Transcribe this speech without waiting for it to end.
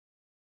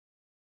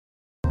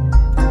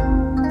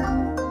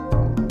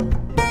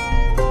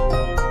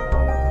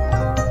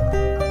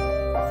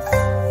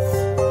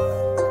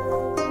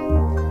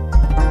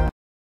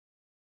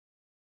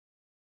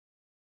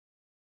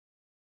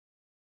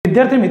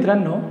विद्यार्थी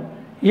मित्रांनो,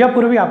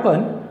 यापूर्वी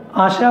आपण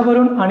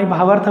आशयावरून आणि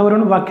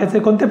भावार्थावरून वाक्याचे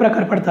कोणते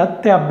प्रकार पडतात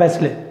ते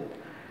अभ्यासले.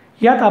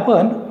 यात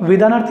आपण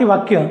विधानार्थी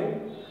वाक्य,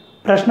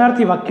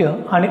 प्रश्नार्थी वाक्य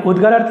आणि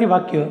उद्गारार्थी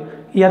वाक्य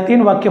या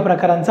 3 वाक्य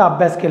प्रकारांचा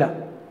अभ्यास केला.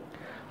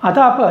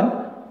 आता आपण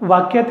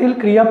वाक्यातील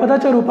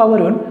क्रियापदाच्या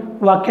रूपावरून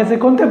वाक्याचे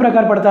कोणते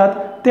प्रकार पडतात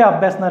ते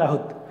अभ्यासणार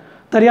आहोत.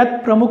 तर यात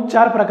प्रमुख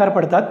 4 प्रकार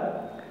पडतात.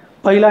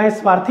 पहिलं आहे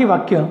स्वार्थी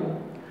वाक्य,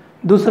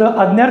 दुसरं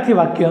आज्ञार्थी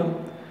वाक्य,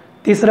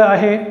 तिसरं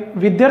आहे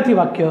विद्यार्थी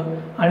वाक्य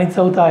आणि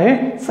चौथं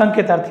आहे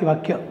संकेतार्थी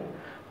वाक्य.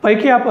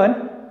 पैकी आपण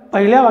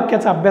पहिल्या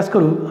वाक्याचा अभ्यास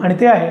करू आणि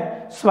ते आहे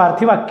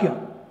स्वार्थी वाक्य.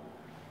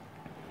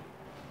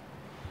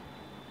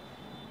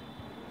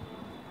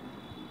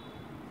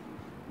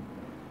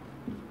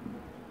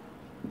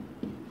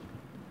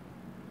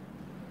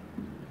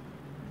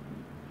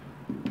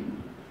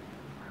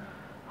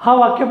 हा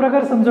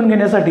वाक्यप्रकार समजून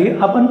घेण्यासाठी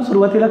आपण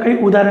सुरुवातीला काही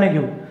उदाहरणे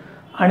घेऊ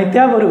आणि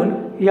त्यावरून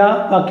या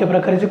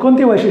वाक्यप्रकाराची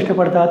कोणती वैशिष्ट्ये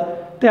पडतात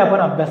ते आपण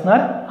अभ्यासणार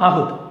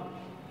आहोत.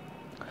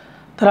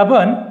 तर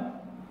आपण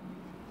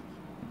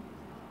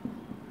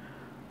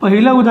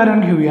पहिलं उदाहरण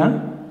घेऊया.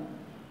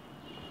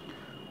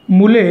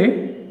 मुले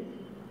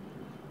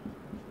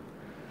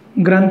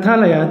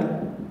ग्रंथालयात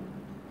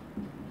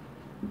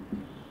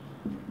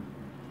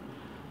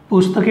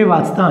पुस्तके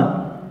वाचतात.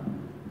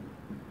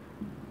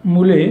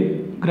 मुले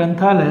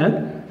ग्रंथालयात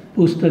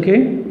पुस्तके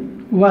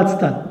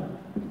वाचतात.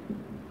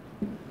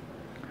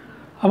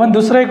 आपण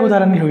दुसरं एक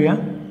उदाहरण घेऊया.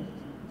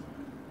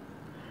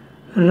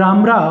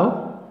 रामराव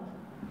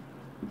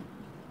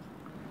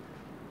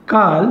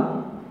काल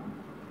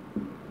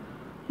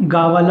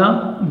गावाला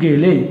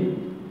गेले.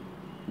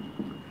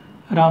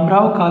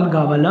 रामराव काल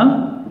गावाला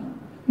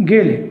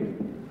गेले.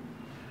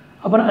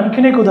 आपण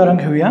आणखीन एक उदाहरण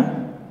घेऊया.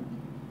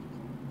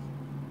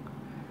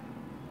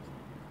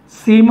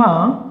 सीमा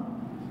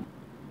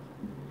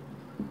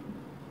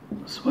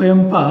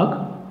स्वयंपाक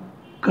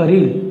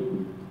करील.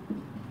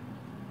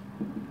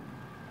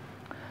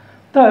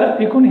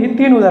 तर एकूण ही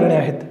 3 उदाहरणे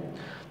आहेत.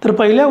 तर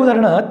पहिल्या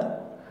उदाहरणात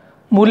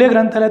मुले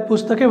ग्रंथालयात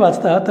पुस्तके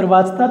वाचतात, तर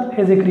वाचतात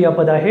हे जे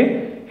क्रियापद आहे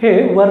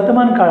हे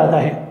वर्तमान काळात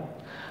आहे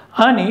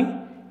आणि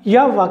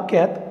या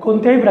वाक्यात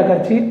कोणत्याही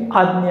प्रकारची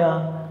आज्ञा,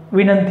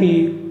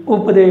 विनंती,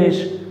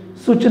 उपदेश,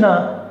 सूचना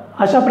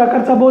अशा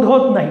प्रकारचा बोध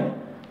होत नाही,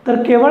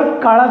 तर केवळ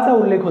काळाचा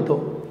उल्लेख होतो.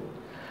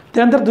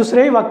 त्यानंतर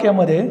दुसऱ्याही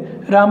वाक्यामध्ये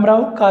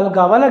रामराव काल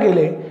गावाला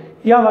गेले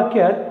या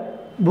वाक्यात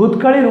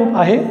भूतकाळी रूप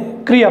आहे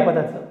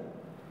क्रियापदाचं,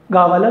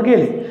 गावाला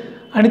गेले,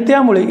 आणि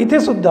त्यामुळे इथे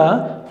सुद्धा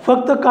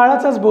फक्त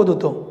काळाचाच बोध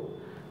होतो.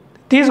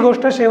 तीच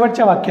गोष्ट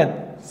शेवटच्या वाक्यात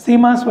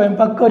सीमा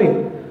स्वयंपाक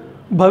करील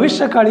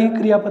भविष्यकाळी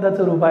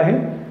क्रियापदाचं रूप आहे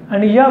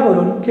आणि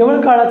यावरून केवळ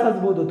काळाचाच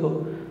बोध होतो,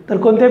 तर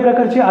कोणत्याही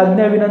प्रकारची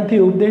आज्ञा, विनंती,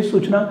 उपदेश,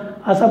 सूचना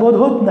असा बोध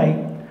होत नाही.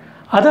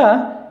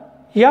 आता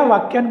या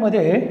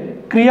वाक्यांमध्ये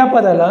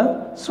क्रियापदाला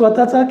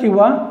स्वतःचा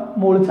किंवा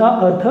मूळचा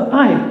अर्थ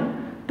आहे.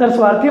 तर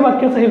स्वार्थी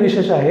वाक्याचं हे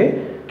विशेष आहे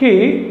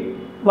की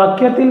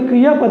वाक्यातील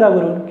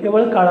क्रियापदावरून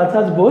केवळ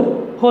काळाचाच बोध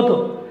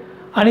होतो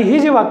आणि ही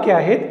जी वाक्य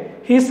आहेत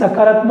ही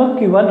सकारात्मक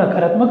किंवा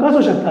नकारात्मक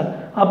असू शकतात.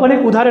 आपण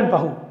एक उदाहरण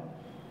पाहू.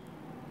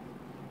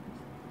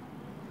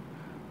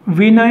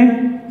 विनय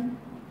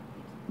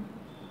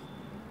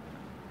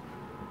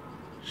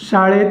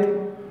शाळेत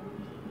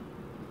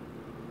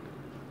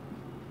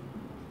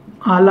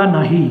आला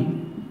नाही.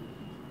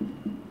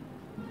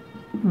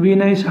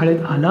 विनय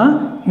शाळेत आला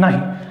नाही.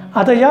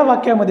 आता या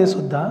वाक्यामध्ये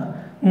सुद्धा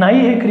नाही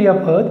हे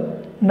क्रियापद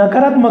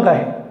नकारात्मक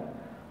आहे,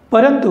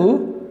 परंतु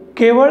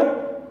केवळ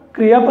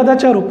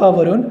क्रियापदाच्या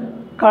रूपावरून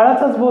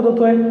काळाचाच बोध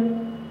होतोय,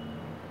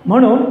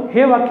 म्हणून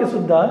हे वाक्य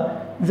सुद्धा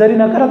जरी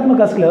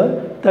नकारात्मक असलं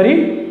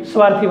तरी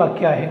स्वार्थी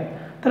वाक्य आहे.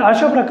 तर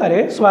अशा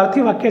प्रकारे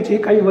स्वार्थी वाक्याची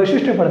काही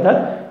वैशिष्ट्ये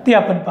पडतात ती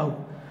आपण पाहू.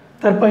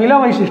 तर पहिला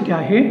वैशिष्ट्य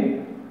आहे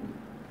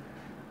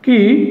की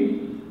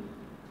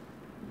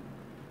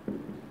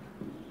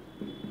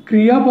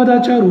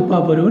क्रियापदाच्या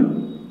रूपावरून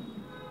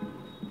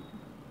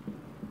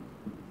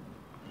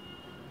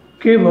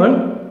केवळ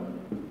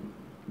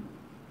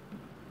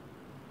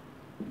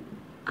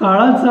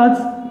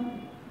काळाचाच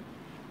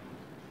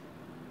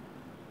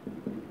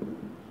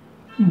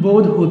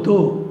बोध होतो.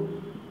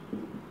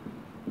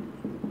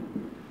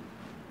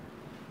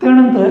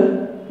 त्यानंतर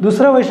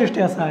दुसरं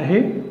वैशिष्ट्य असं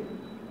आहे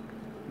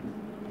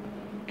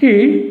की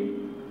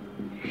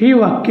ही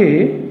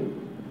वाक्ये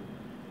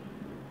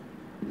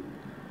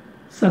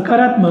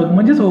सकारात्मक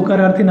म्हणजेच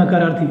होकारार्थी,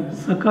 नकारार्थी,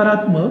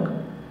 सकारात्मक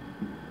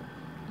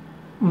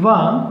वा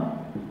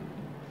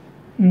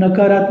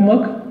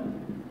नकारात्मक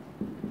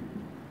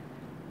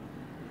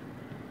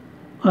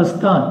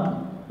असतात.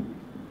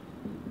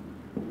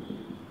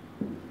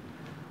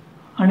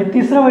 आणि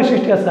तिसरं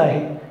वैशिष्ट्य असं आहे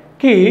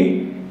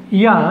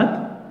की यात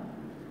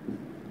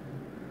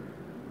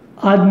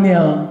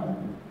आज्ञा,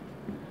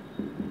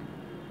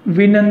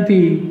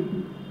 विनंती,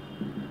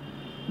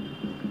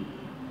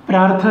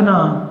 प्रार्थना,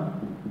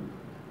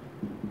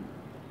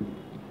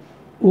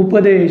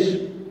 उपदेश,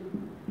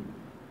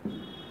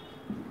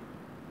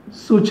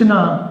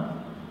 सूचना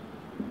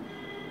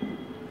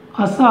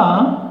असा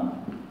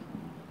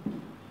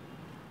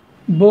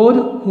बोध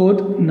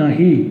होत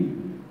नाही.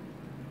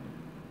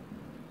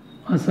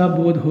 असा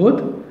बोध होत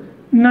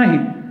नाही.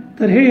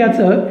 तर हे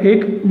याचं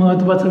एक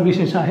महत्त्वाचं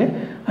विशेष आहे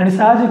आणि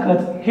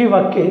साहजिकच ही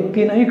वाक्ये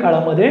तीनही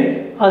काळामध्ये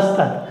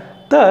असतात.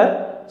 तर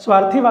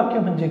स्वार्थी वाक्य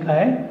म्हणजे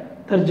काय,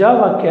 तर ज्या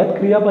वाक्यात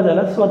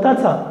क्रियापदाला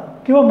स्वतःचा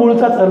किंवा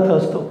मूळचाच अर्थ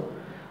असतो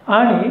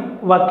आणि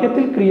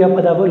वाक्यातील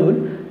क्रियापदावरून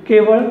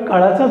केवळ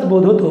काळाचाच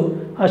बोध होतो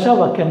अशा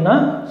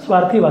वाक्यांना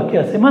स्वार्थी वाक्य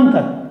असे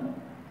म्हणतात.